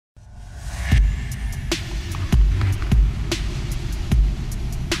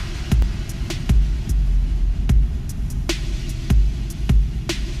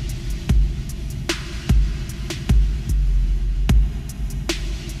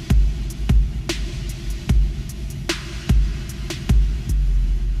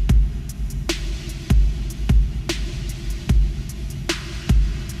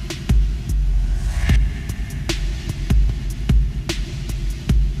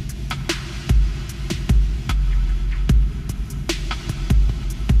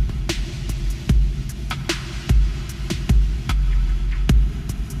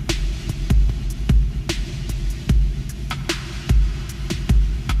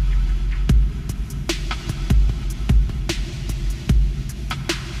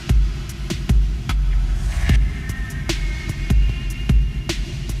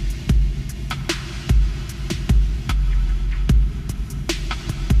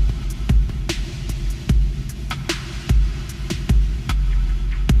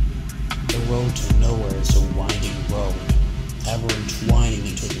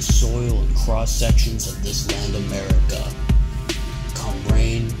sections of this land America. Come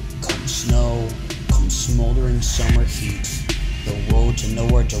rain, come snow, come smoldering summer heat, the road to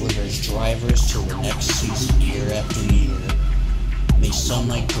nowhere delivers drivers to the next season year after year. May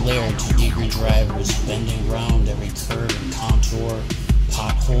sunlight glare to eager drivers bending round every curve and contour,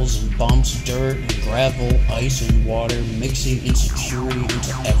 potholes and bumps, dirt and gravel, ice and water, mixing insecurity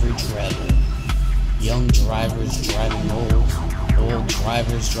into every travel. Young drivers driving old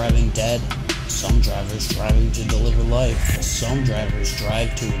drivers driving dead, some drivers driving to deliver life, some drivers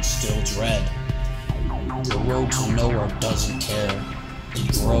drive to instill dread. The road to nowhere doesn't care.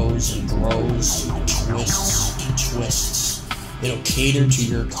 It grows and grows, and twists and twists. It'll cater to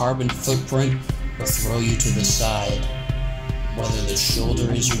your carbon footprint or throw you to the side. Whether the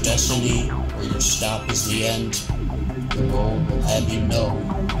shoulder is your destiny or your stop is the end, the road will have you know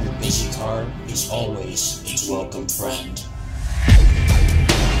your busy car is always its welcome friend.